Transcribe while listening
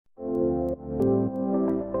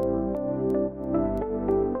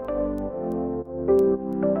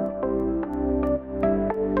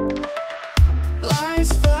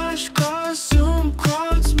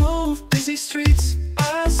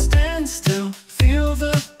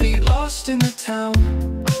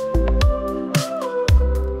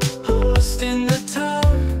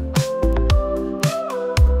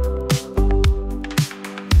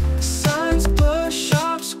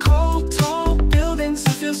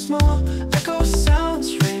small echo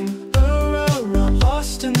sounds ring around,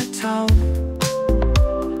 lost in the town.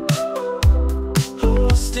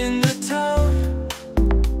 Lost in the town.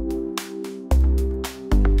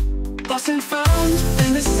 Lost and found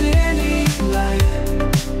in the city light.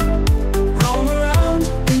 Roam around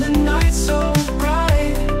in the night so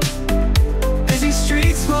bright. Busy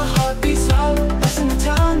streets, my heart beats loud. Lost in the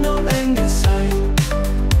town, no end in sight.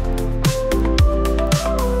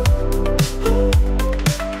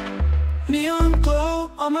 Neon glow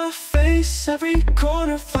on my face, every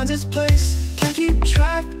corner finds its place. Can't keep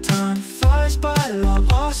track, time flies by,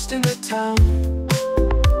 lost in the town.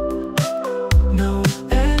 No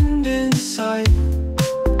end in sight.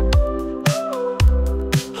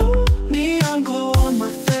 Neon glow on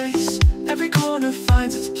my face, every corner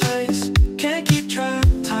finds its place. Can't keep track,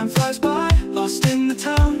 time flies by, lost in the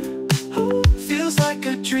town. Feels like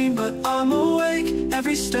a dream but I'm awake.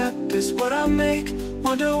 Every step is what I make.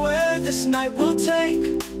 Wonder where this night will take.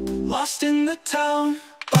 Lost in the town.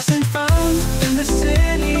 Lost and found in the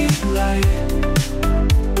city light.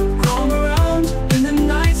 Roam around in the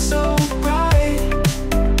night so